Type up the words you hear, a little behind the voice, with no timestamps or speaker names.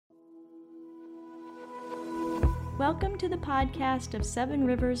Welcome to the podcast of Seven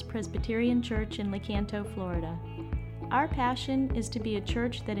Rivers Presbyterian Church in Lecanto, Florida. Our passion is to be a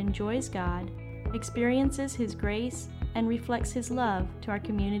church that enjoys God, experiences His grace, and reflects His love to our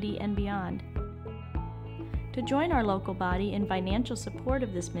community and beyond. To join our local body in financial support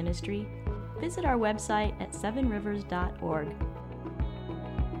of this ministry, visit our website at sevenrivers.org.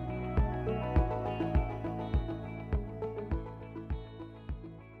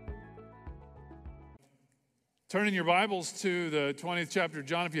 Turn in your Bibles to the 20th chapter of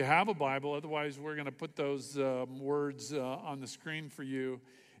John if you have a Bible. Otherwise, we're going to put those words on the screen for you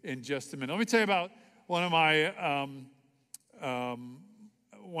in just a minute. Let me tell you about one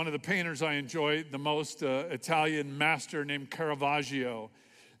of the painters I enjoy the most, Italian master named Caravaggio.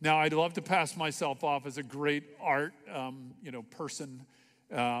 Now, I'd love to pass myself off as a great art person.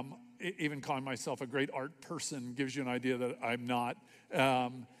 Even calling myself a great art person gives you an idea that I'm not.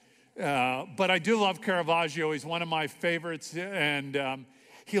 But I do love Caravaggio. He's one of my favorites, and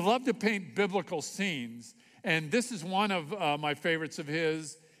he loved to paint biblical scenes. And this is one of my favorites of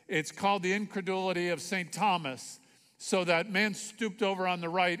his. It's called The Incredulity of St. Thomas. So that man stooped over on the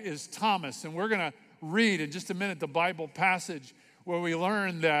right is Thomas. And we're going to read in just a minute the Bible passage where we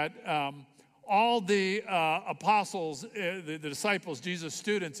learn that all the apostles, the disciples, Jesus'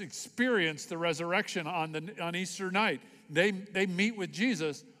 students, experienced the resurrection on Easter night. They meet with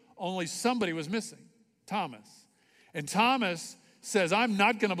Jesus. Only somebody was missing, Thomas. And Thomas says, I'm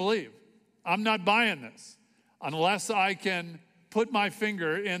not going to believe. I'm not buying this unless I can put my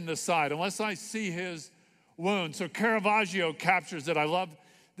finger in the side, unless I see his wound. So Caravaggio captures it. I love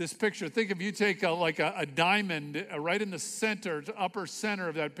this picture. Think if you take a diamond right in the center, upper center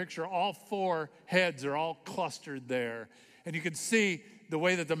of that picture, all four heads are all clustered there. And you can see the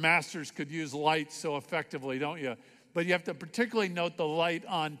way that the masters could use light so effectively, don't you? But you have to particularly note the light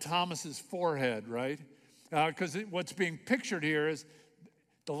on Thomas's forehead, right? Because what's being pictured here is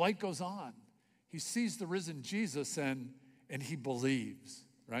the light goes on. He sees the risen Jesus and he believes,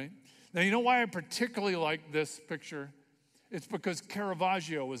 right? Now, you know why I particularly like this picture? It's because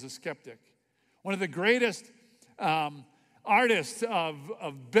Caravaggio was a skeptic. One of the greatest artists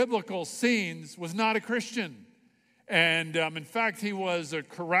of biblical scenes was not a Christian. And in fact, he was a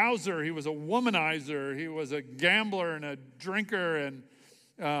carouser, he was a womanizer, he was a gambler and a drinker and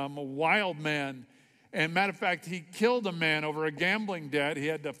a wild man. And matter of fact, he killed a man over a gambling debt. He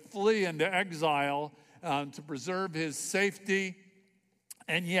had to flee into exile to preserve his safety.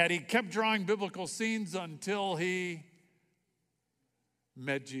 And yet he kept drawing biblical scenes until he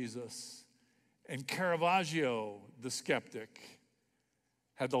met Jesus. And Caravaggio, the skeptic,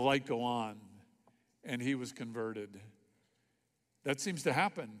 had the light go on. And he was converted. That seems to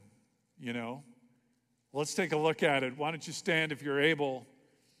happen, you know. Let's take a look at it. Why don't you stand if you're able,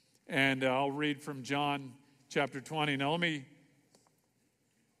 and I'll read from John chapter 20. Now, let me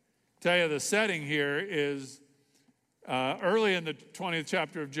tell you the setting here is early in the 20th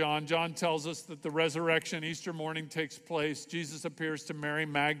chapter of John. John tells us that the resurrection, Easter morning, takes place. Jesus appears to Mary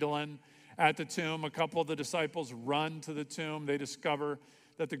Magdalene at the tomb. A couple of the disciples run to the tomb. They discover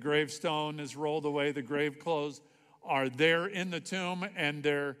that the gravestone is rolled away. The grave clothes are there in the tomb, and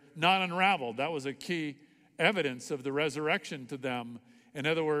they're not unraveled. That was a key evidence of the resurrection to them. In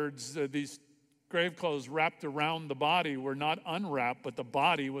other words, these grave clothes wrapped around the body were not unwrapped, but the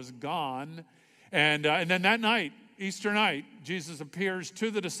body was gone. And then that night, Easter night, Jesus appears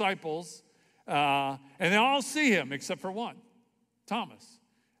to the disciples, and they all see him except for one, Thomas.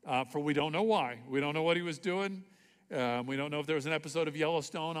 For we don't know why. We don't know what he was doing. We don't know if there was an episode of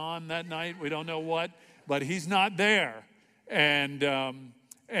Yellowstone on that night. We don't know what, but he's not there. And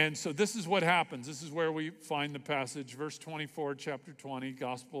so this is what happens. This is where we find the passage, verse 24, chapter 20,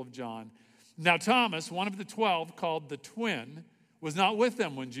 Gospel of John. Now Thomas, one of the 12, called the twin, was not with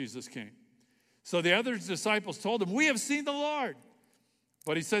them when Jesus came. So the other disciples told him, we have seen the Lord.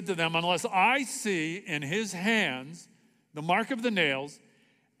 But he said to them, unless I see in his hands the mark of the nails,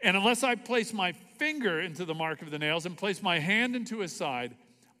 and unless I place my finger into the mark of the nails and place my hand into his side,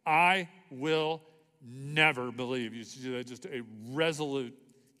 I will never believe. You see that, just a resolute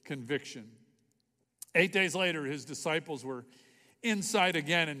conviction. 8 days later, his disciples were inside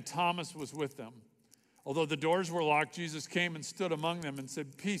again, and Thomas was with them. Although the doors were locked, Jesus came and stood among them and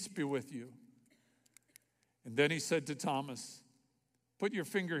said, peace be with you. And then he said to Thomas, put your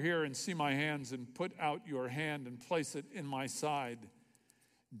finger here and see my hands, and put out your hand and place it in my side.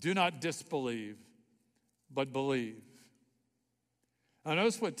 Do not disbelieve, but believe. Now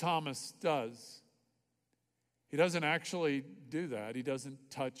notice what Thomas does. He doesn't actually do that. He doesn't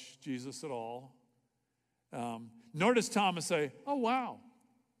touch Jesus at all. Nor does Thomas say, oh, wow,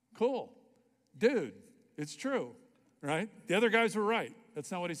 cool. Dude, it's true. right? The other guys were right.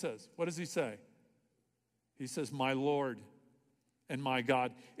 That's not what he says. What does he say? He says, my Lord and my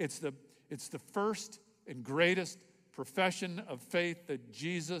God. It's the first and greatest profession of faith that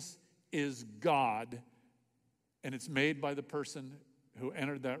Jesus is God, and it's made by the person who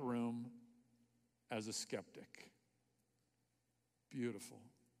entered that room as a skeptic. Beautiful.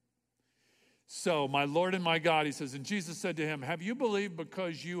 So, my Lord and my God, he says, and Jesus said to him, have you believed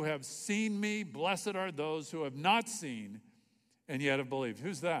because you have seen me? Blessed are those who have not seen and yet have believed.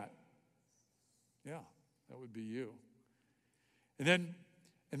 Who's that? Yeah, that would be you. And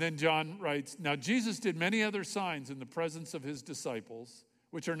then John writes, now Jesus did many other signs in the presence of his disciples,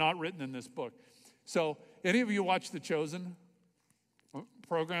 which are not written in this book. So, any of you watch The Chosen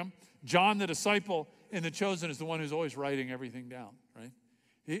program? John, the disciple in The Chosen, is the one who's always writing everything down, right?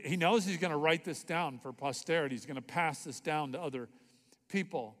 He knows he's going to write this down for posterity. He's going to pass this down to other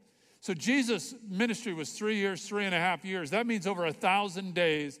people. So Jesus' ministry was 3 years, 3.5 years. That means over 1,000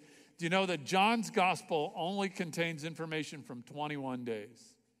 days. Do you know that John's gospel only contains information from 21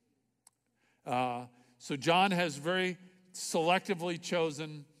 days? So John has very selectively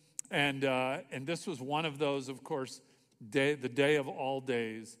chosen, and this was one of those, of course, the day of all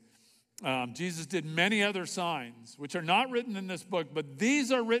days. Jesus did many other signs, which are not written in this book, but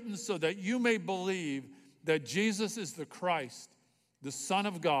these are written so that you may believe that Jesus is the Christ, the Son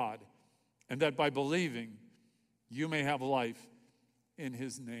of God, and that by believing, you may have life in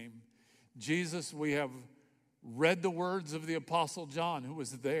his name. Jesus, we have read the words of the Apostle John, who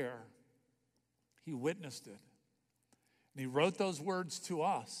was there. He witnessed it. And he wrote those words to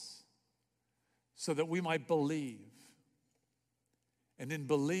us so that we might believe. And in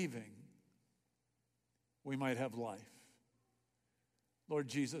believing, we might have life. Lord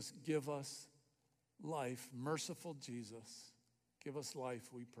Jesus, give us life. Merciful Jesus, give us life,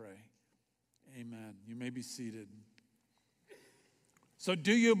 we pray. Amen. You may be seated. So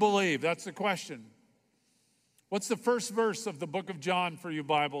do you believe? That's the question. What's the first verse of the book of John for you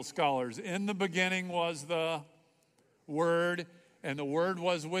Bible scholars? In the beginning was the Word, and the Word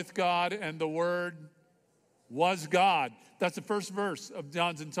was with God, and the Word was God. That's the first verse of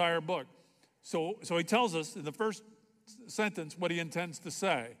John's entire book. So he tells us in the first sentence what he intends to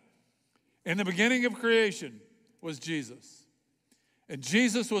say. In the beginning of creation was Jesus. And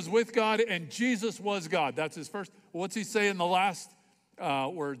Jesus was with God, and Jesus was God. That's his first. What's he say in the last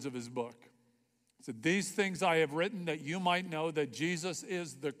words of his book? He said, these things I have written that you might know that Jesus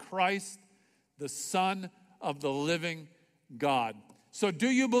is the Christ, the Son of the living God. So do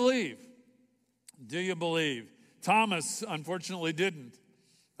you believe? Do you believe? Thomas, unfortunately, didn't.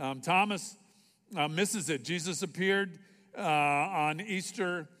 Thomas misses it. Jesus appeared on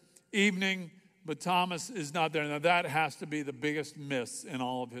Easter evening, but Thomas is not there. Now, that has to be the biggest miss in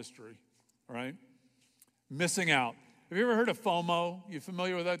all of history, right? Missing out. Have you ever heard of FOMO? You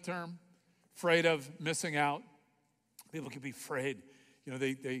familiar with that term? Afraid of missing out? People can be afraid. You know,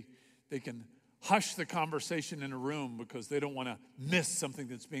 they can hush the conversation in a room because they don't want to miss something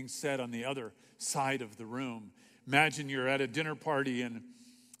that's being said on the other side of the room. Imagine you're at a dinner party and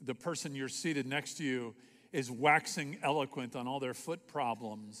the person you're seated next to you is waxing eloquent on all their foot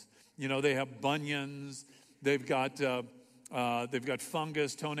problems. You know, they have bunions, they've got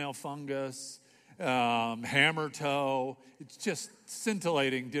fungus, toenail fungus, hammer toe. It's just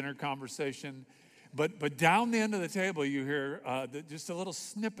scintillating dinner conversation. But down the end of the table, you hear just a little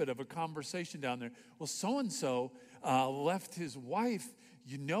snippet of a conversation down there. Well, so-and-so left his wife.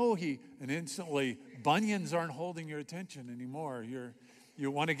 You know and instantly, bunions aren't holding your attention anymore.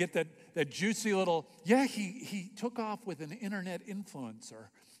 You want to get that juicy little, he took off with an internet influencer.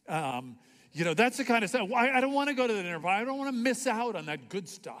 That's the kind of stuff. I don't want to go to the dinner party. I don't want to miss out on that good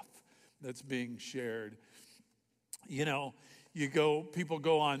stuff that's being shared. You know, people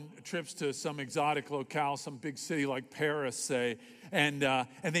go on trips to some exotic locale, some big city like Paris, say, and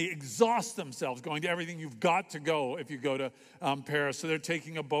they exhaust themselves going to everything you've got to go if you go to Paris. So they're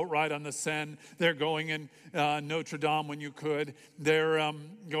taking a boat ride on the Seine. They're going in Notre Dame when you could. They're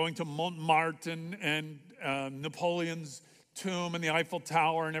going to Montmartre and Napoleon's tomb and the Eiffel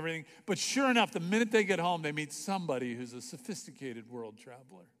Tower and everything. But sure enough, the minute they get home, they meet somebody who's a sophisticated world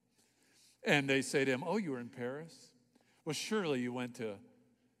traveler. And they say to him, oh, you were in Paris? Well, surely you went to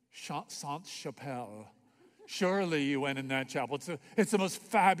Sainte-Chapelle. Surely you went in that chapel. It's the most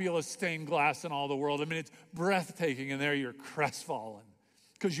fabulous stained glass in all the world. I mean, it's breathtaking, and there you're crestfallen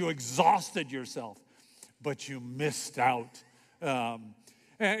because you exhausted yourself, but you missed out. And,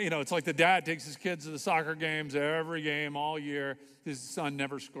 it's like the dad takes his kids to the soccer games, every game, all year. His son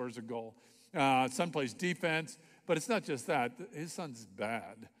never scores a goal. Son plays defense, but it's not just that. His son's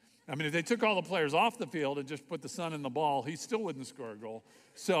bad. I mean, if they took all the players off the field and just put the son in the ball, he still wouldn't score a goal.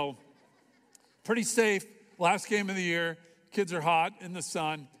 So, pretty safe. Last game of the year. Kids are hot in the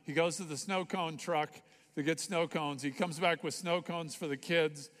sun. He goes to the snow cone truck to get snow cones. He comes back with snow cones for the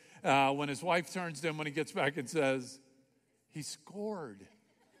kids. When his wife turns to him when he gets back and says, he scored.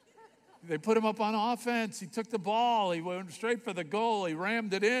 They put him up on offense. He took the ball. He went straight for the goal. He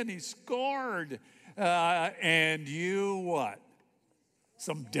rammed it in. He scored. And you what?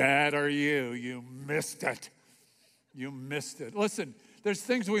 Some dad are you. You missed it. You missed it. Listen, there's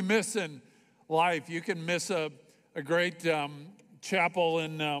things we miss in life. You can miss a great chapel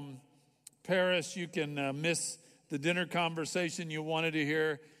in Paris. You can miss the dinner conversation you wanted to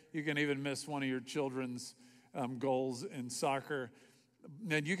hear. You can even miss one of your children's goals in soccer.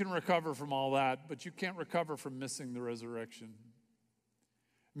 And you can recover from all that, but you can't recover from missing the resurrection.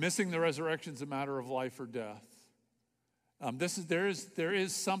 Missing the resurrection is a matter of life or death. There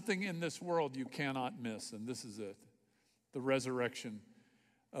is something in this world you cannot miss, and this is it, the resurrection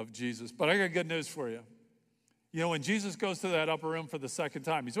of Jesus. But I got good news for you. You know, when Jesus goes to that upper room for the second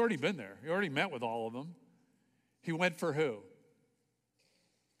time, he's already been there. He already met with all of them. He went for who?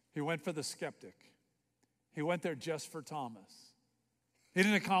 He went for the skeptic. He went there just for Thomas. He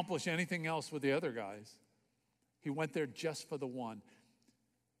didn't accomplish anything else with the other guys. He went there just for the one.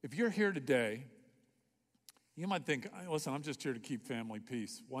 If you're here today, you might think, listen, I'm just here to keep family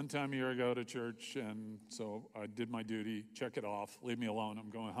peace. One time a year I go to church, and so I did my duty. Check it off. Leave me alone. I'm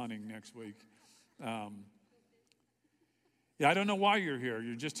going hunting next week. Yeah, I don't know why you're here.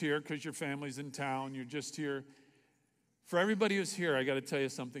 You're just here because your family's in town. You're just here. For everybody who's here, I got to tell you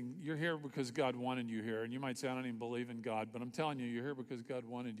something. You're here because God wanted you here. And you might say, I don't even believe in God. But I'm telling you, you're here because God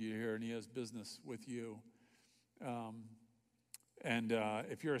wanted you here, and he has business with you.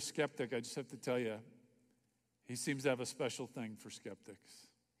 If you're a skeptic, I just have to tell you, he seems to have a special thing for skeptics.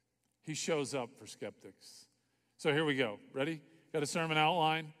 He shows up for skeptics. So here we go. Ready? Got a sermon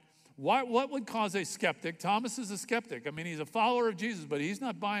outline? What would cause a skeptic? Thomas is a skeptic. I mean, he's a follower of Jesus, but he's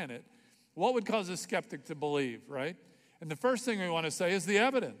not buying it. What would cause a skeptic to believe, right? And the first thing we want to say is the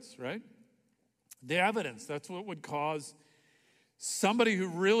evidence, right? The evidence. That's what would cause somebody who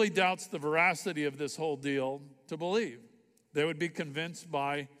really doubts the veracity of this whole deal to believe. They would be convinced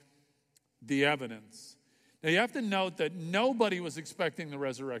by the evidence. Now, you have to note that nobody was expecting the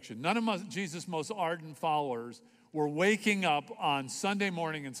resurrection. None of Jesus' most ardent followers were waking up on Sunday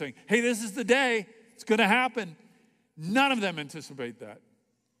morning and saying, hey, this is the day. It's going to happen. None of them anticipate that,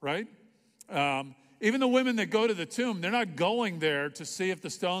 right? Even the women that go to the tomb, they're not going there to see if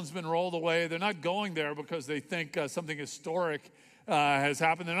the stone's been rolled away. They're not going there because they think something historic has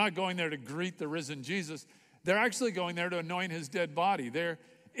happened. They're not going there to greet the risen Jesus. They're actually going there to anoint his dead body. There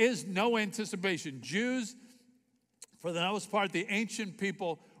is no anticipation. Jews, for the most part, the ancient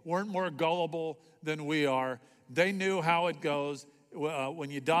people weren't more gullible than we are. They knew how it goes.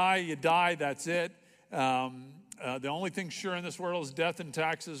 When you die, that's it. The only thing sure in this world is death and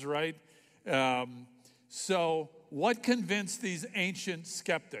taxes, right? So what convinced these ancient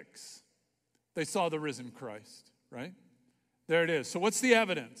skeptics? They saw the risen Christ, right? There it is. So what's the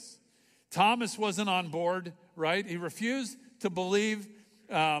evidence? Thomas wasn't on board, right? He refused to believe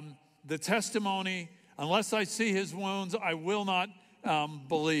the testimony. Unless I see his wounds, I will not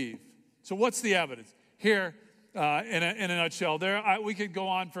believe. So what's the evidence? Here, in a nutshell, we could go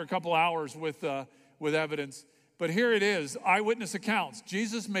on for a couple hours with evidence. But here it is, eyewitness accounts.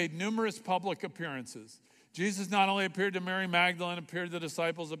 Jesus made numerous public appearances. Jesus not only appeared to Mary Magdalene, appeared to the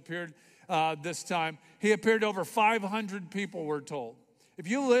disciples, appeared this time. He appeared to over 500 people, we're told. If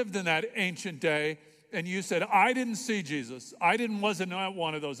you lived in that ancient day and you said, I didn't see Jesus, wasn't at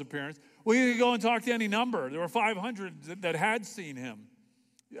one of those appearances, well, you could go and talk to any number. There were 500 that had seen him.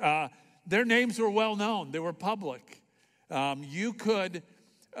 Their names were well known. They were public. You could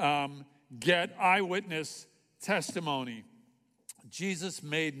get eyewitness testimony. Jesus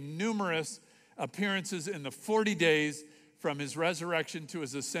made numerous appearances in the 40 days from his resurrection to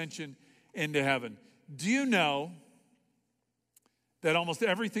his ascension into heaven. Do you know that almost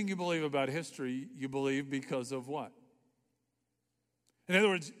everything you believe about history, you believe because of what? In other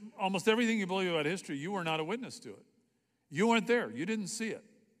words, almost everything you believe about history, you were not a witness to it. You weren't there. You didn't see it.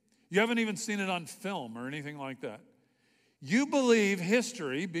 You haven't even seen it on film or anything like that. You believe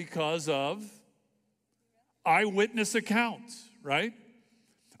history because of eyewitness accounts, right?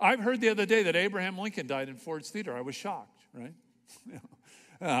 I've heard the other day that Abraham Lincoln died in Ford's Theater. I was shocked, right?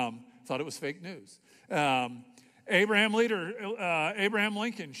 Thought it was fake news. Abraham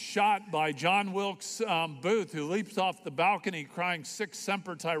Lincoln shot by John Wilkes Booth, who leaps off the balcony crying "Sic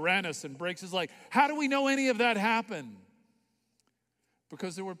Semper Tyrannis" and breaks his leg. How do we know any of that happened?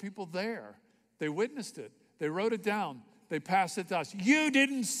 Because there were people there. They witnessed it. They wrote it down. They passed it to us. You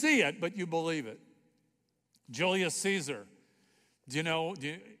didn't see it, but you believe it. Julius Caesar.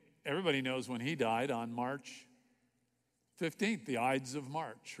 Everybody knows when he died on March 15th, the Ides of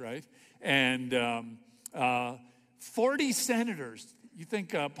March, right? And 40 senators, you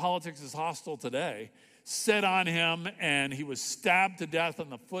think politics is hostile today, set on him, and he was stabbed to death on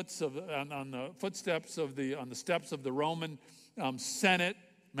the steps of the Roman Senate.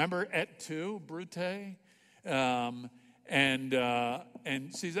 Remember, et tu, Brute? And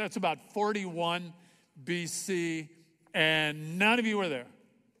see, that's about 41 BC, and none of you were there.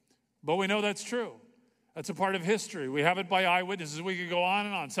 But we know that's true. That's a part of history. We have it by eyewitnesses. We could go on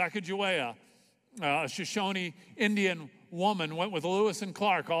and on. Sacagawea, a Shoshone Indian woman, went with Lewis and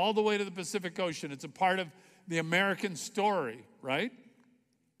Clark all the way to the Pacific Ocean. It's a part of the American story, right?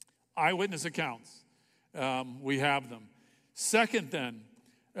 Eyewitness accounts. We have them. Second, then,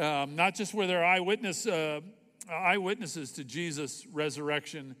 not just were there eyewitnesses to Jesus'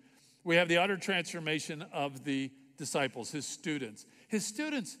 resurrection, we have the utter transformation of the disciples, his students. His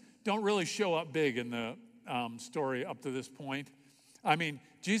students don't really show up big in the story up to this point. I mean,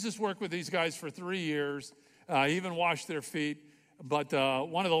 Jesus worked with these guys for 3 years. He even washed their feet. But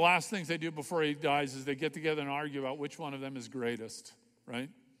one of the last things they do before he dies is they get together and argue about which one of them is greatest, right?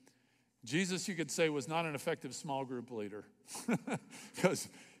 Jesus, you could say, was not an effective small group leader because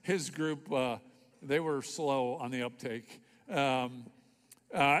his group, they were slow on the uptake.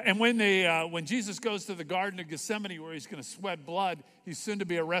 And when Jesus goes to the Garden of Gethsemane where he's going to sweat blood, he's soon to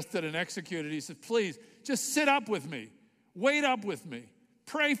be arrested and executed. He says, please, just sit up with me. Wait up with me.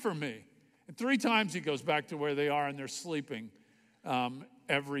 Pray for me. And 3 times he goes back to where they are and they're sleeping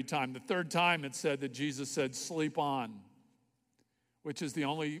every time. The 3rd time it said that Jesus said, sleep on, which is the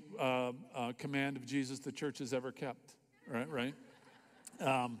only command of Jesus the church has ever kept, right?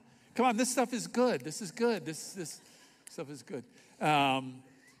 Come on, this stuff is good. This is good. This stuff is good.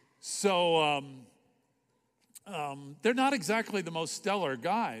 They're not exactly the most stellar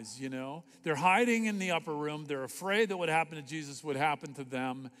guys, you know. They're hiding in the upper room. They're afraid that what happened to Jesus would happen to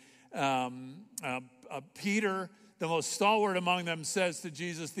them. Peter, the most stalwart among them, says to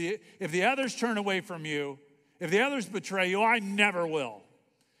Jesus, if the others turn away from you, if the others betray you, I never will.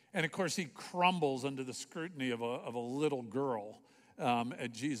 And of course, he crumbles under the scrutiny of a little girl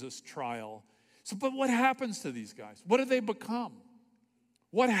at Jesus' trial. But what happens to these guys? What do they become?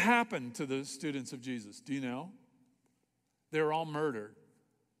 What happened to the students of Jesus? Do you know? They were all murdered.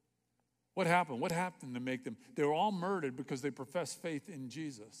 What happened? What happened to make them? They were all murdered because they professed faith in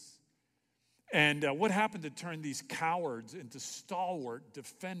Jesus. And what happened to turn these cowards into stalwart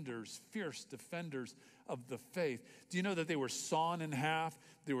defenders, fierce defenders of the faith? Do you know that they were sawn in half?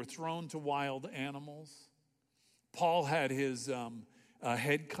 They were thrown to wild animals. Paul had his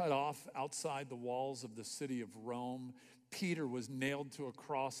head cut off outside the walls of the city of Rome. Peter was nailed to a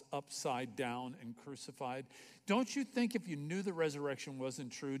cross upside down and crucified. Don't you think if you knew the resurrection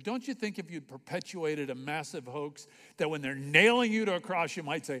wasn't true, don't you think if you'd perpetuated a massive hoax that when they're nailing you to a cross, you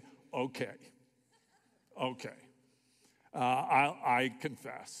might say, okay, I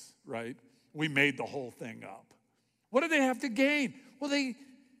confess, right? We made the whole thing up. What did they have to gain? Well, they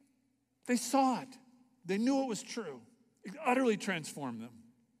saw it. They knew it was true. It utterly transformed them.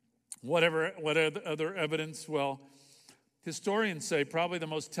 What other evidence? Well, historians say probably the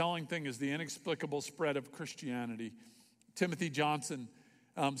most telling thing is the inexplicable spread of Christianity. Timothy Johnson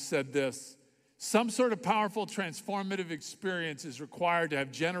said this: some sort of powerful transformative experience is required to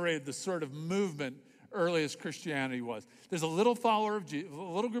have generated the sort of movement early as Christianity was. There's a little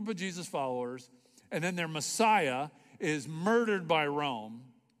group of Jesus followers, and then their Messiah is murdered by Rome,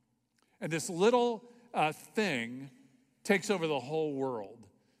 and this little thing takes over the whole world.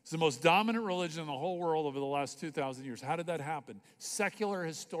 It's the most dominant religion in the whole world over the last 2,000 years. How did that happen? Secular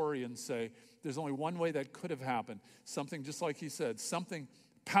historians say there's only one way that could have happened. Something just like he said, something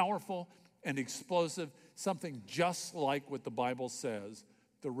powerful and explosive, something just like what the Bible says,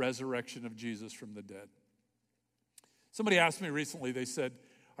 the resurrection of Jesus from the dead. Somebody asked me recently, they said,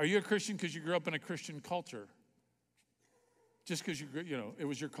 are you a Christian because you grew up in a Christian culture? Just because it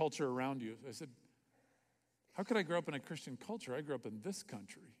was your culture around you. I said, how could I grow up in a Christian culture? I grew up in this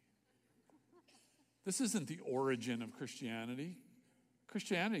country. This isn't the origin of Christianity.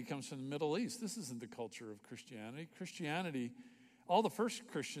 Christianity comes from the Middle East. This isn't the culture of Christianity. Christianity, all the first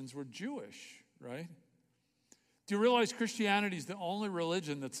Christians were Jewish, right? Do you realize Christianity is the only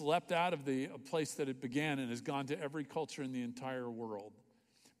religion that's leapt out of the place that it began and has gone to every culture in the entire world?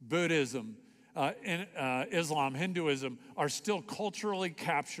 Buddhism, Islam, Hinduism are still culturally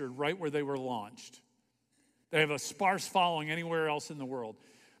captured right where they were launched. They have a sparse following anywhere else in the world.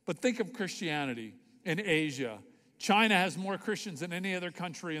 But think of Christianity in Asia. China has more Christians than any other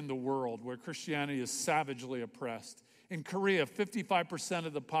country in the world where Christianity is savagely oppressed. In Korea, 55%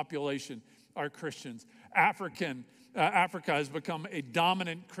 of the population are Christians. Africa has become a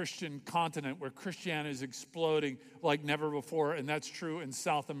dominant Christian continent where Christianity is exploding like never before, and that's true in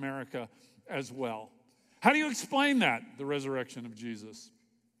South America as well. How do you explain that? The resurrection of Jesus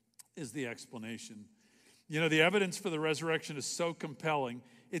is the explanation. The evidence for the resurrection is so compelling,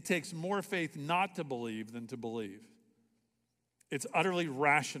 it takes more faith not to believe than to believe. It's utterly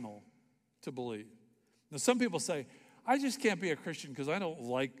rational to believe. Now, some people say, I just can't be a Christian because I don't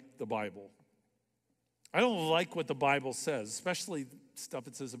like the Bible. I don't like what the Bible says, especially stuff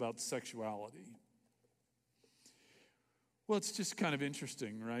it says about sexuality. Well, it's just kind of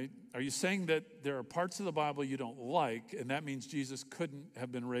interesting, right? Are you saying that there are parts of the Bible you don't like, and that means Jesus couldn't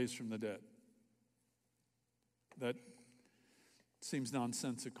have been raised from the dead? That seems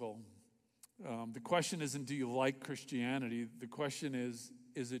nonsensical. The question isn't, do you like Christianity? The question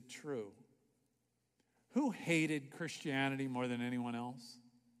is it true? Who hated Christianity more than anyone else?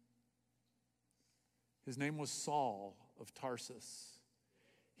 His name was Saul of Tarsus.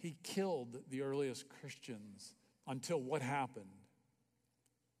 He killed the earliest Christians until what happened?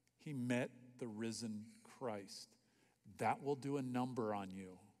 He met the risen Christ. That will do a number on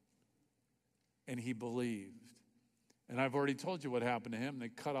you. And he believed. And I've already told you what happened to him. They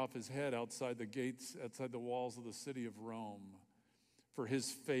cut off his head outside the gates, outside the walls of the city of Rome for his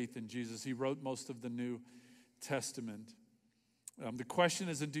faith in Jesus. He wrote most of the New Testament. The question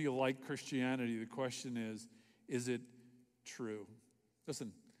isn't, do you like Christianity? The question is it true?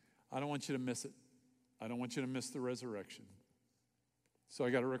 Listen, I don't want you to miss it. I don't want you to miss the resurrection. So I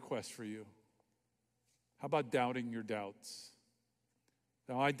got a request for you. How about doubting your doubts?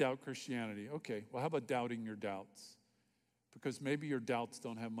 Now, I doubt Christianity. Okay, well, how about doubting your doubts? Because maybe your doubts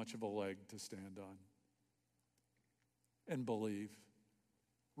don't have much of a leg to stand on. And believe.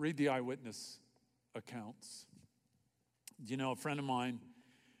 Read the eyewitness accounts. A friend of mine,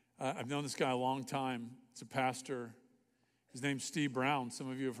 I've known this guy a long time. He's a pastor. His name's Steve Brown. Some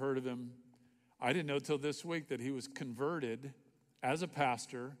of you have heard of him. I didn't know till this week that he was converted as a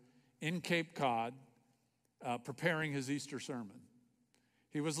pastor in Cape Cod, preparing his Easter sermon.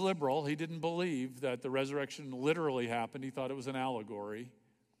 He was liberal. He didn't believe that the resurrection literally happened. He thought it was an allegory.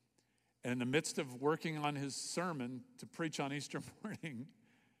 And in the midst of working on his sermon to preach on Easter morning,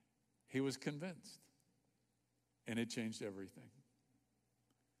 he was convinced. And it changed everything.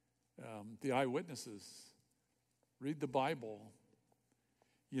 The eyewitnesses. Read the Bible.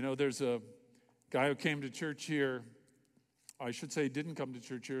 There's a guy who came to church here. I should say he didn't come to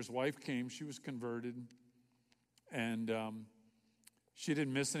church here. His wife came. She was converted. And she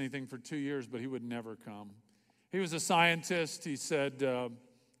didn't miss anything for 2 years, but he would never come. He was a scientist. He said,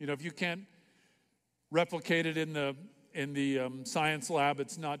 if you can't replicate it in the science lab,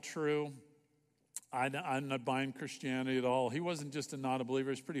 it's not true. I'm not buying Christianity at all. He wasn't just a non-believer.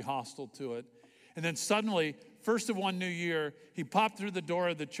 He was pretty hostile to it. And then suddenly, first of one new year, he popped through the door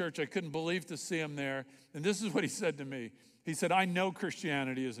of the church. I couldn't believe to see him there. And this is what he said to me. He said, I know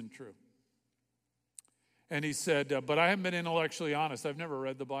Christianity isn't true. And he said, but I haven't been intellectually honest. I've never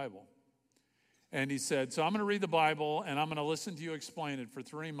read the Bible. And he said, so I'm going to read the Bible, and I'm going to listen to you explain it for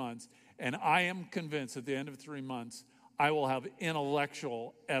 3 months. And I am convinced at the end of 3 months, I will have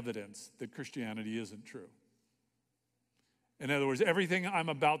intellectual evidence that Christianity isn't true. In other words, everything I'm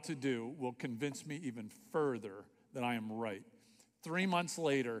about to do will convince me even further that I am right. 3 months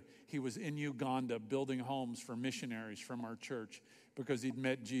later, he was in Uganda building homes for missionaries from our church because he'd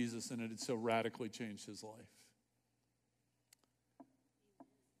met Jesus and it had so radically changed his life.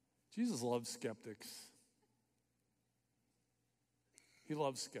 Jesus loves skeptics. He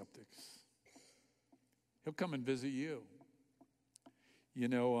loves skeptics. He'll come and visit you.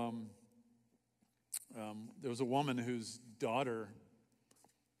 There was a woman whose daughter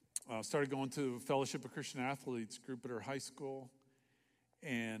started going to Fellowship of Christian Athletes group at her high school,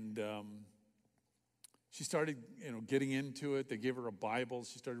 and she started, getting into it. They gave her a Bible.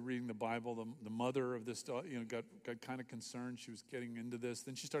 She started reading the Bible. The mother of this daughter, got kind of concerned. She was getting into this.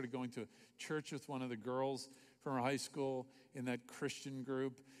 Then she started going to church with one of the girls from her high school in that Christian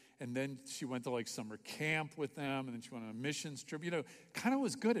group. And then she went to summer camp with them, and then she went on a missions trip. Kind of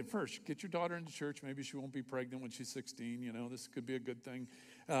was good at first. Get your daughter into church. Maybe she won't be pregnant when she's 16. This could be a good thing.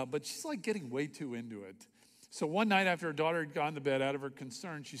 But she's getting way too into it. So one night after her daughter had gone to bed out of her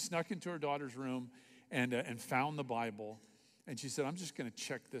concern, she snuck into her daughter's room and found the Bible. And she said, I'm just going to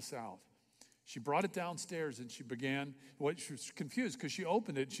check this out. She brought it downstairs, and she began. She was confused because she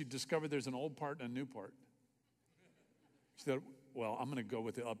opened it. She discovered there's an old part and a new part. She thought, well, I'm going to go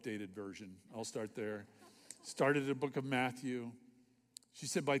with the updated version. I'll start there. Started the book of Matthew. She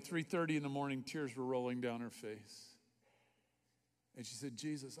said by 3:30 in the morning, tears were rolling down her face. And she said,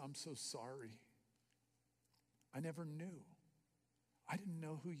 Jesus, I'm so sorry. I never knew. I didn't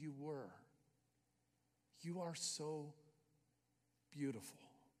know who you were. You are so beautiful.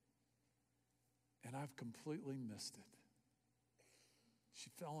 And I've completely missed it. She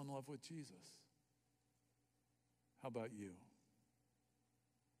fell in love with Jesus. How about you?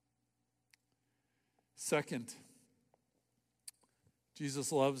 Second,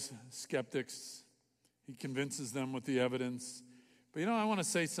 Jesus loves skeptics. He convinces them with the evidence. But I want to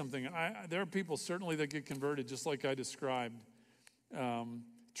say something. There are people certainly that get converted just like I described.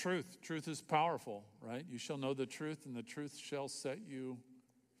 Truth is powerful, right? You shall know the truth, and the truth shall set you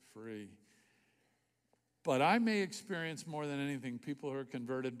free. But I may experience more than anything people who are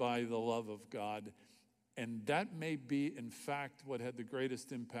converted by the love of God. And that may be, in fact, what had the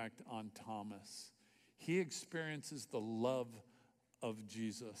greatest impact on Thomas. He experiences the love of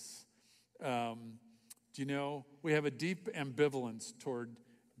Jesus. We have a deep ambivalence toward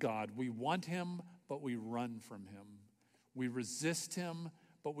God. We want him, but we run from him. We resist him,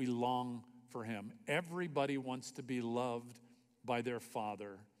 but we long for him. Everybody wants to be loved by their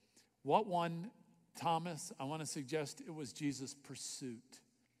Father. What won Thomas? I want to suggest it was Jesus' pursuit.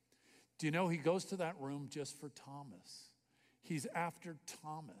 Do you know he goes to that room just for Thomas? He's after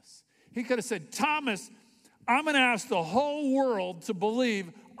Thomas. He could have said, Thomas, I'm going to ask the whole world to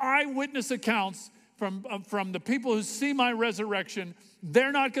believe eyewitness accounts from the people who see my resurrection.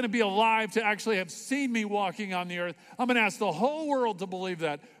 They're not going to be alive to actually have seen me walking on the earth. I'm going to ask the whole world to believe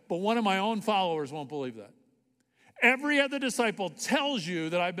that, but one of my own followers won't believe that. Every other disciple tells you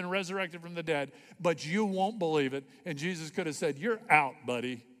that I've been resurrected from the dead, but you won't believe it. And Jesus could have said, you're out,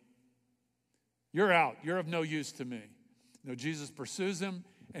 buddy. You're out. You're of no use to me. Jesus pursues him,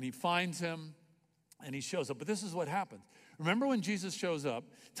 and he finds him, and he shows up. But this is what happens. Remember when Jesus shows up,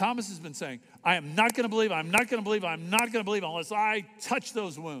 Thomas has been saying, I am not going to believe, I'm not going to believe, I'm not going to believe unless I touch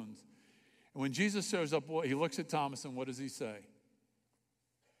those wounds. And when Jesus shows up, he looks at Thomas, and what does he say?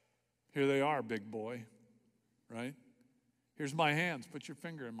 Here they are, big boy, right? Here's my hands. Put your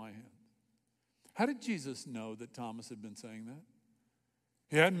finger in my hand. How did Jesus know that Thomas had been saying that?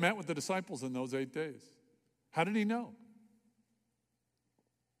 He hadn't met with the disciples in those 8 days. How did he know?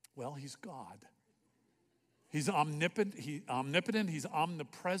 Well, he's God. He's omnipotent. He's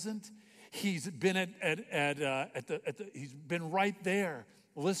omnipresent. He's been he's been right there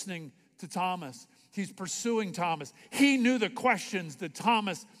listening to Thomas. He's pursuing Thomas. He knew the questions that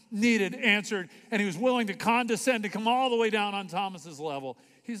Thomas needed answered, and he was willing to condescend to come all the way down on Thomas's level.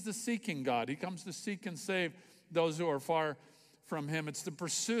 He's the seeking God. He comes to seek and save those who are far from him. It's the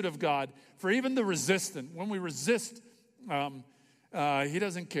pursuit of God. For even the resistant, when we resist, he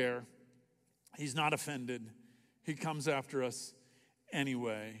doesn't care. He's not offended. He comes after us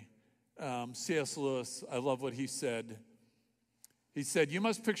anyway. C.S. Lewis, I love what he said. He said, you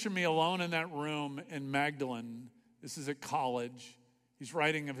must picture me alone in that room in Magdalen. This is at college. He's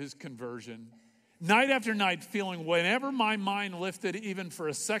writing of his conversion. Night after night, feeling whenever my mind lifted, even for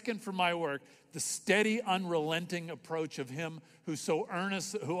a second from my work, the steady, unrelenting approach of him who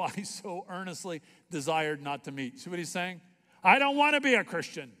I so earnestly desired not to meet. See what he's saying? I don't want to be a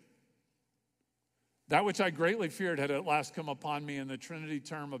Christian. That which I greatly feared had at last come upon me in the Trinity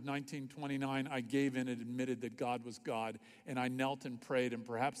term of 1929. I gave in and admitted that God was God, and I knelt and prayed, and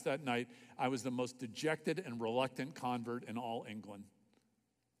perhaps that night I was the most dejected and reluctant convert in all England.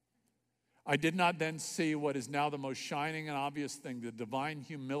 I did not then see what is now the most shining and obvious thing, the divine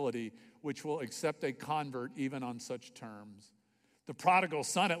humility which will accept a convert even on such terms. The prodigal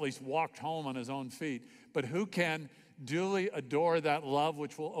son at least walked home on his own feet, but who can duly adore that love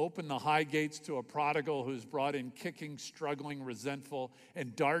which will open the high gates to a prodigal who's brought in kicking, struggling, resentful,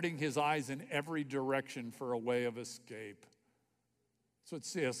 and darting his eyes in every direction for a way of escape? That's what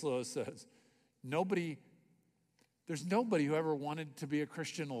C.S. Lewis says. There's nobody who ever wanted to be a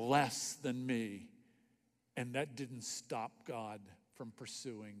Christian less than me, and that didn't stop God from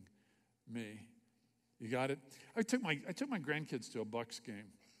pursuing me. You got it? I took my grandkids to a Bucks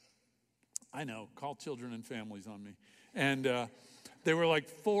game. I know, call children and families on me. And they were like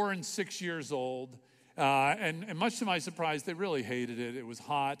 4 and 6 years old. And much to my surprise, they really hated it. It was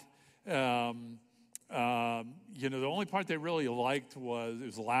hot. The only part they really liked was it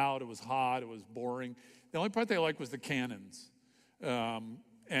was loud, it was hot, it was boring. The only part they liked was the cannons.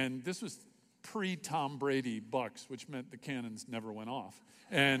 And this was pre-Tom Brady Bucks, which meant the cannons never went off.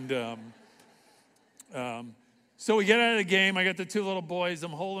 And So we get out of the game. I got the two little boys. I'm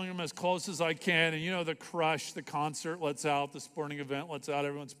holding them as close as I can. And the crush, the concert lets out, the sporting event lets out.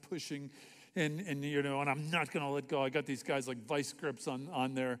 Everyone's pushing, and I'm not going to let go. I got these guys like vice grips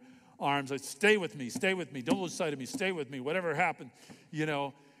on their arms. Stay with me. Don't lose sight of me. Stay with me. Whatever happened,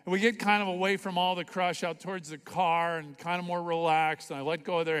 And we get kind of away from all the crush out towards the car and kind of more relaxed. And I let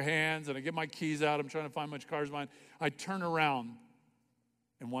go of their hands and I get my keys out. I'm trying to find which car's mine. I turn around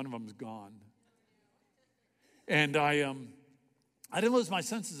and one of them's gone. And I didn't lose my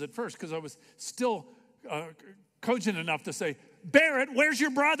senses at first because I was still cogent enough to say, Barrett, where's your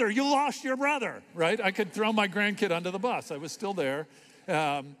brother? You lost your brother, right? I could throw my grandkid under the bus. I was still there.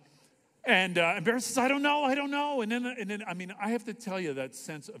 And Barrett says, I don't know. And then, I have to tell you that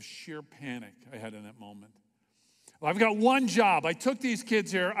sense of sheer panic I had in that moment. Well, I've got one job. I took these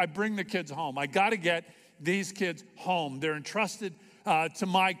kids here. I bring the kids home. I got to get these kids home. They're entrusted to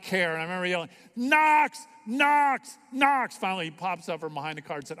my care. And I remember yelling, Knox, Knox, Knox. Finally, he pops up from behind the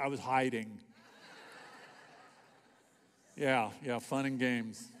car and said, I was hiding. Yeah, fun and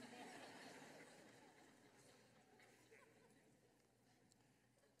games.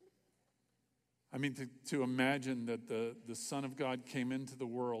 To imagine that the Son of God came into the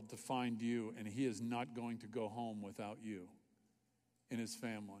world to find you, and he is not going to go home without you in his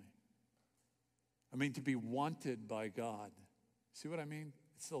family. To be wanted by God. See what I mean?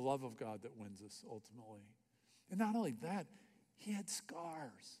 It's the love of God that wins us ultimately. And not only that, he had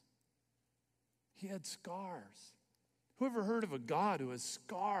scars. He had scars. Who ever heard of a God who has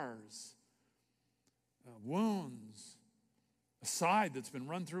scars, wounds, a side that's been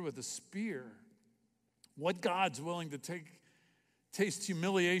run through with a spear? What God's willing to taste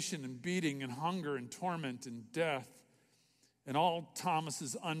humiliation and beating and hunger and torment and death, and all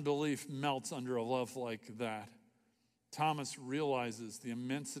Thomas's unbelief melts under a love like that. Thomas realizes the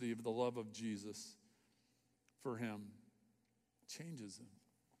immensity of the love of Jesus for him. It changes him.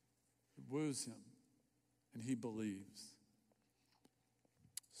 It woos him. And he believes.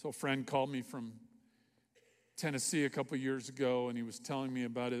 So a friend called me from Tennessee a couple years ago, and he was telling me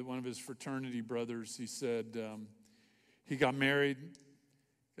about it. One of his fraternity brothers, he said, he got married,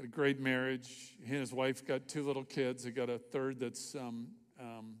 got a great marriage. He and his wife got 2 little kids. They got a third that's,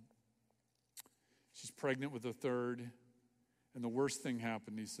 she's pregnant with a third. And the worst thing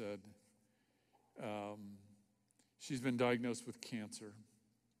happened, he said. She's been diagnosed with cancer.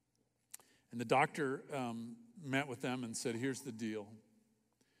 And the doctor met with them and said, here's the deal.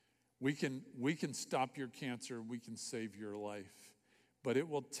 We can stop your cancer. We can save your life. But it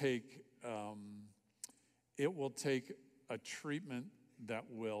will take a treatment that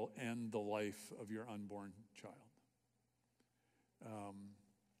will end the life of your unborn child.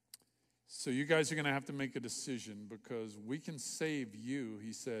 So you guys are going to have to make a decision, because we can save you,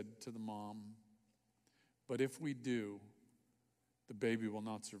 he said to the mom. But if we do, the baby will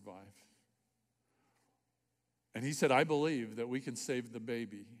not survive. And he said, I believe that we can save the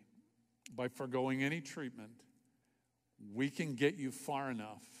baby by foregoing any treatment. We can get you far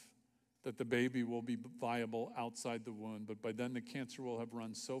enough that the baby will be viable outside the womb, but by then the cancer will have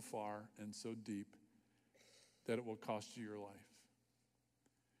run so far and so deep that it will cost you your life.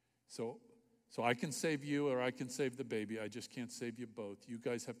 So I can save you, or I can save the baby. I just can't save you both. You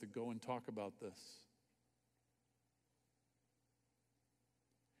guys have to go and talk about this.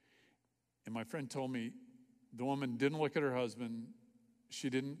 And my friend told me the woman didn't look at her husband. She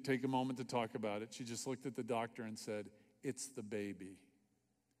didn't take a moment to talk about it. She just looked at the doctor and said, it's the baby.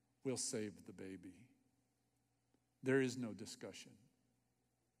 We'll save the baby. There is no discussion.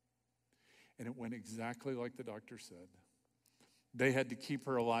 And it went exactly like the doctor said. They had to keep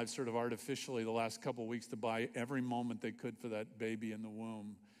her alive sort of artificially the last couple of weeks to buy every moment they could for that baby in the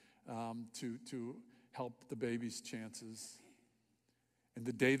womb, to help the baby's chances. And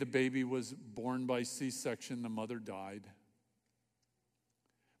the day the baby was born by C-section, the mother died.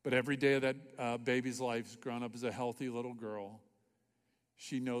 But every day of that baby's life has grown up as a healthy little girl.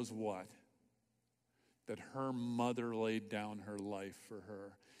 She knows what? That her mother laid down her life for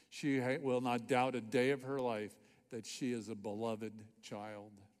her. She will not doubt a day of her life that she is a beloved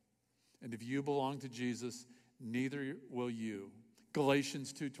child. And if you belong to Jesus, neither will you.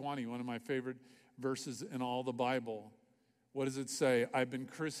 Galatians 2:20, one of my favorite verses in all the Bible. What does it say? I've been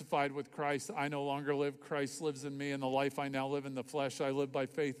crucified with Christ. I no longer live. Christ lives in me. And the life I now live in the flesh, I live by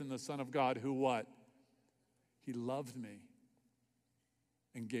faith in the Son of God, who what? He loved me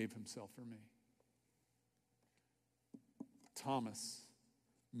and gave himself for me. Thomas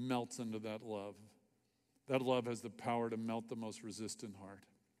melts into that love. That love has the power to melt the most resistant heart.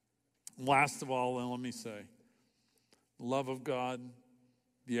 Last of all, let me say, love of God,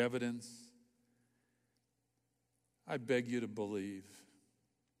 the evidence. I beg you to believe.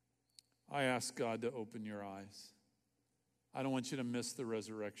 I ask God to open your eyes. I don't want you to miss the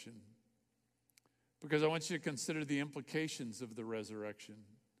resurrection, because I want you to consider the implications of the resurrection.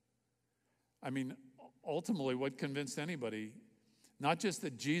 I mean, ultimately, what convinced anybody, not just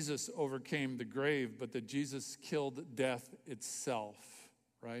that Jesus overcame the grave, but that Jesus killed death itself,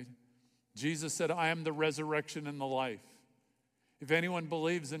 right? Jesus said, I am the resurrection and the life. If anyone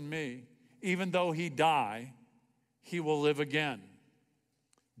believes in me, even though he die, he will live again.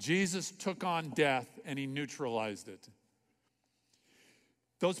 Jesus took on death and he neutralized it.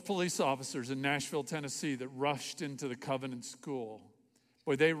 Those police officers in Nashville, Tennessee that rushed into the Covenant School,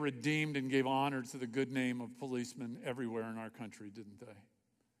 boy, they redeemed and gave honor to the good name of policemen everywhere in our country, didn't they?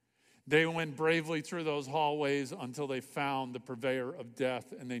 They went bravely through those hallways until they found the purveyor of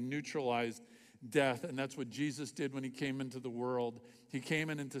death, and they neutralized death. And that's what Jesus did when he came into the world. He came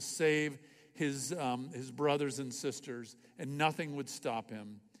in to save his brothers and sisters, and nothing would stop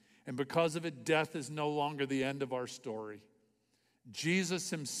him. And because of it, death is no longer the end of our story. Jesus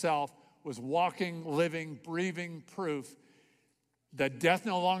himself was walking, living, breathing proof that death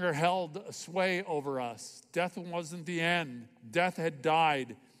no longer held a sway over us. Death wasn't the end. Death had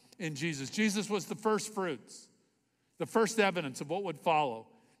died in Jesus. Jesus was the first fruits, the first evidence of what would follow.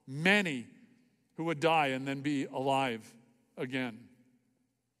 Many who would die and then be alive again.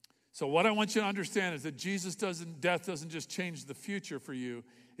 So what I want you to understand is that death doesn't just change the future for you.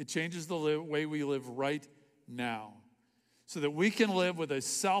 It changes the way we live right now, so that we can live with a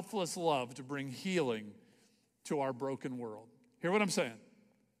selfless love to bring healing to our broken world. Hear what I'm saying?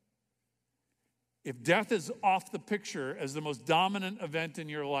 If death is off the picture as the most dominant event in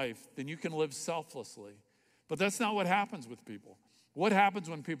your life, then you can live selflessly. But that's not what happens with people. What happens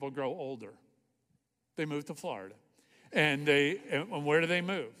when people grow older? They move to Florida. And where do they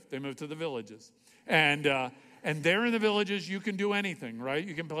move? They move to the villages. And there in the villages, you can do anything, right?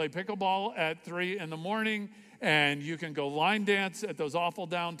 You can play pickleball at 3 a.m, and you can go line dance at those awful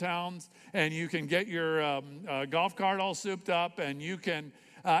downtowns, and you can get your golf cart all souped up, and you can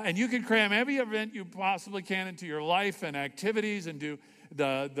cram every event you possibly can into your life and activities, and do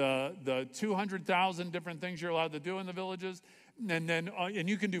the 200,000 different things you're allowed to do in the villages. And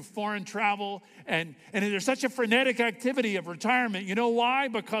you can do foreign travel, and there's such a frenetic activity of retirement. You know why?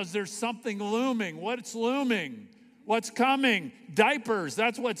 Because there's something looming. What's looming? What's coming? Diapers.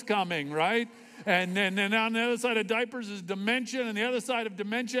 That's what's coming, right? And then on the other side of diapers is dementia, and the other side of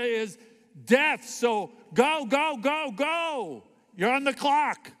dementia is death. So go, go, go, go. You're on the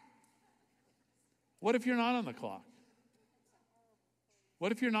clock. What if you're not on the clock?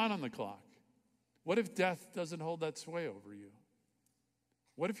 What if you're not on the clock? What if death doesn't hold that sway over you?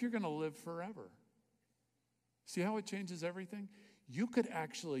 What if you're going to live forever? See how it changes everything? You could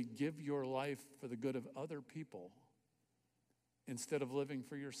actually give your life for the good of other people instead of living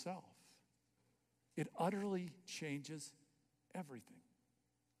for yourself. It utterly changes everything.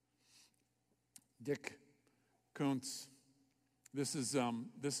 Dick Kuntz, this is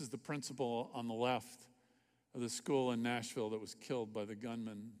the principal on the left of the school in Nashville that was killed by the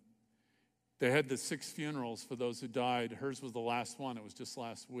gunman. They had the 6 funerals for those who died. Hers was the last one. It was just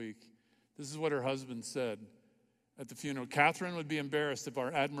last week. This is what her husband said at the funeral. Catherine would be embarrassed if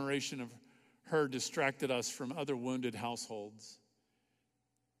our admiration of her distracted us from other wounded households.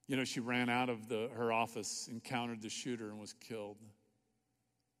 You know, she ran out of her office, encountered the shooter, and was killed.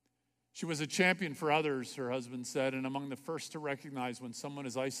 She was a champion for others, her husband said, and among the first to recognize when someone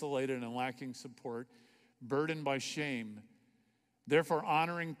is isolated and lacking support, burdened by shame. Therefore,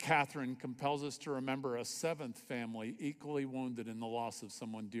 honoring Catherine compels us to remember a 7th family equally wounded in the loss of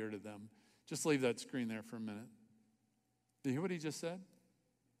someone dear to them. Just leave that screen there for a minute. Did you hear what he just said?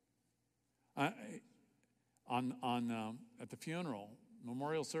 At the funeral,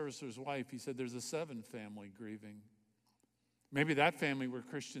 memorial service for his wife, he said there's a 7th family grieving. Maybe that family were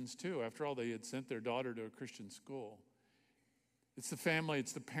Christians too. After all, they had sent their daughter to a Christian school. It's the family,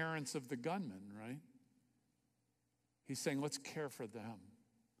 it's the parents of the gunman, right? He's saying, let's care for them.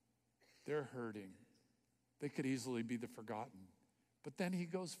 They're hurting. They could easily be the forgotten. But then he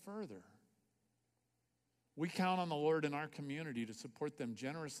goes further. We count on the Lord in our community to support them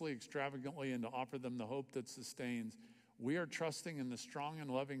generously, extravagantly, and to offer them the hope that sustains. We are trusting in the strong and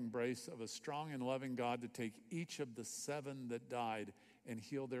loving embrace of a strong and loving God to take each of the 7 that died and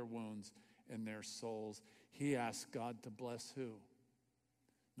heal their wounds and their souls. He asked God to bless who?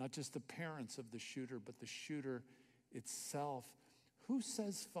 Not just the parents of the shooter, but the shooter itself. Who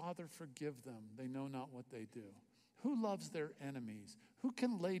says, Father, forgive them? They know not what they do. Who loves their enemies? Who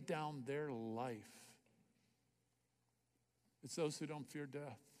can lay down their life? It's those who don't fear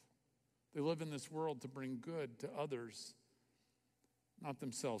death. They live in this world to bring good to others, not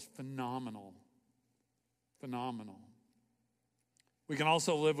themselves. Phenomenal. Phenomenal. We can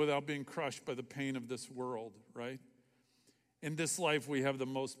also live without being crushed by the pain of this world, right? In this life, we have the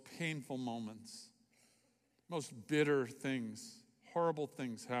most painful moments, most bitter things, horrible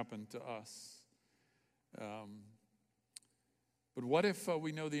things happen to us. But what if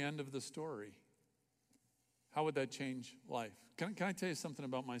we know the end of the story? How would that change life? Can I tell you something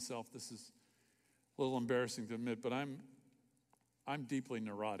about myself? This is a little embarrassing to admit, but I'm deeply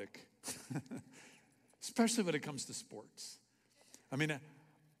neurotic, especially when it comes to sports. I mean,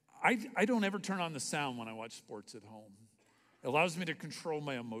 I don't ever turn on the sound when I watch sports at home. It allows me to control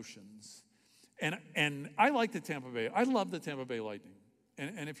my emotions. And I like the Tampa Bay. I love the Tampa Bay Lightning.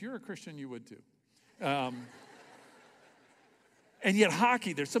 And if you're a Christian, you would too. And yet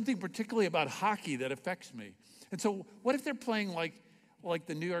hockey, there's something particularly about hockey that affects me. And so what if they're playing like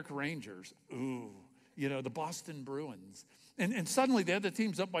the New York Rangers? Ooh, the Boston Bruins. And suddenly the other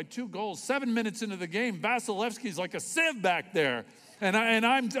team's up by 2 goals. 7 minutes into the game, Vasilevsky's like a sieve back there. And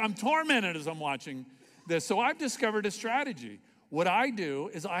I'm tormented as I'm watching this. So I've discovered a strategy. What I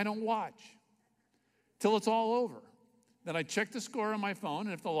do is I don't watch till it's all over. Then I check the score on my phone,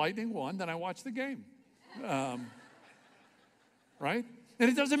 and if the Lightning won, then I watch the game. Right? And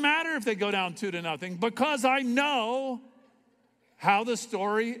it doesn't matter if they go down 2-0 because I know how the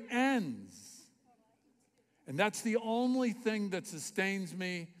story ends. And that's the only thing that sustains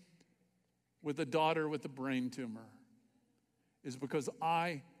me with a daughter with a brain tumor, is because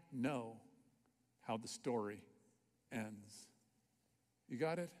I know how the story ends. You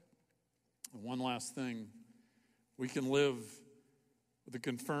got it? And one last thing. We can live with a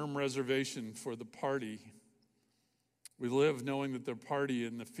confirmed reservation for the party. We live knowing that the party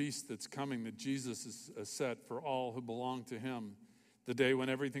and the feast that's coming, that Jesus is set for all who belong to him, the day when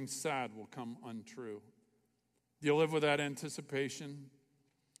everything sad will come untrue. Do you live with that anticipation?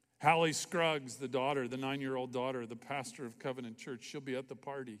 Hallie Scruggs, the 9-year-old daughter, the pastor of Covenant Church, she'll be at the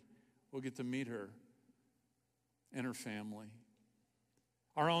party. We'll get to meet her and her family.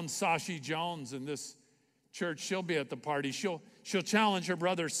 Our own Sashi Jones in this church, she'll be at the party. She'll challenge her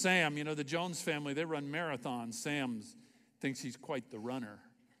brother Sam. The Jones family, they run marathons. Sam thinks he's quite the runner.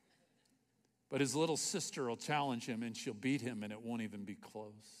 But his little sister will challenge him, and she'll beat him, and it won't even be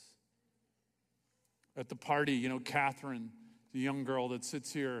close. At the party, Catherine, the young girl that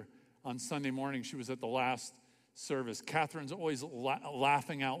sits here on Sunday morning, she was at the last service. Catherine's always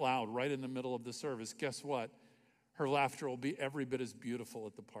laughing out loud right in the middle of the service. Guess what? Her laughter will be every bit as beautiful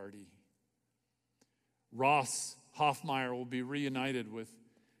at the party. Ross Hoffmeyer will be reunited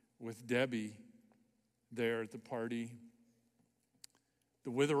with Debbie there at the party.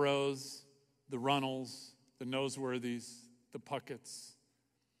 The Witherows, the Runnels, the Noseworthies, the Pucketts,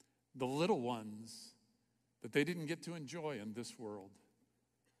 the little ones that they didn't get to enjoy in this world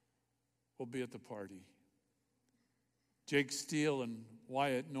will be at the party. Jake Steele and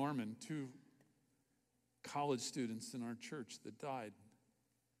Wyatt Norman, 2 college students in our church that died.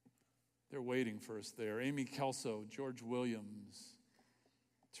 They're waiting for us there. Amy Kelso, George Williams,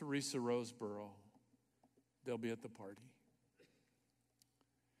 Teresa Roseborough, they'll be at the party.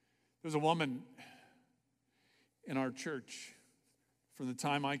 There's a woman in our church from the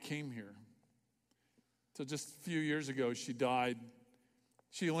time I came here. So just a few years ago, she died.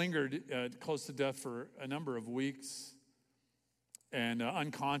 She lingered close to death for a number of weeks and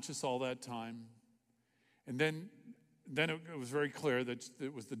unconscious all that time. And then it was very clear that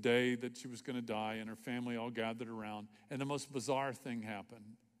it was the day that she was going to die, and her family all gathered around. And the most bizarre thing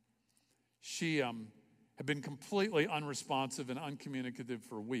happened. She had been completely unresponsive and uncommunicative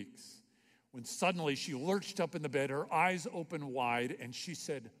for weeks, when suddenly she lurched up in the bed, her eyes open wide, and she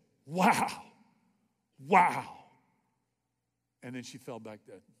said, "Wow, wow." And then she fell back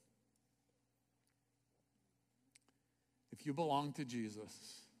dead. If you belong to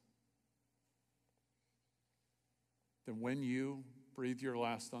Jesus, then when you breathe your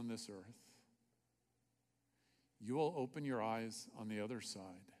last on this earth, you will open your eyes on the other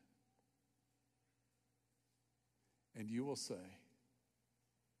side, and you will say,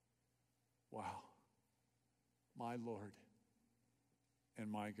 "Wow, my Lord and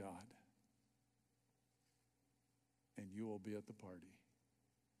my God." And you will be at the party.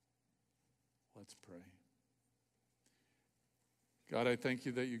 Let's pray. God, I thank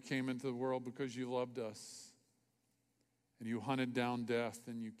you that you came into the world because you loved us. And you hunted down death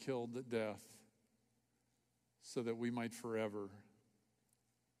and you killed death so that we might forever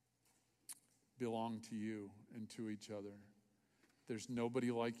belong to you and to each other. There's nobody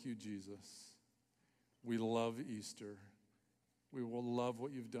like you, Jesus. We love Easter. We will love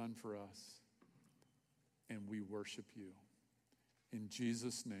what you've done for us. And we worship you. In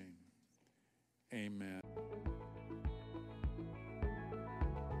Jesus' name, amen.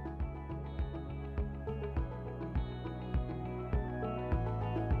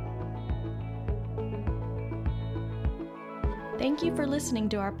 Thank you for listening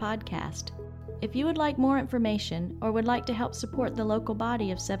to our podcast. If you would like more information or would like to help support the local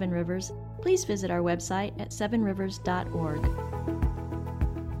body of Seven Rivers, please visit our website at sevenrivers.org.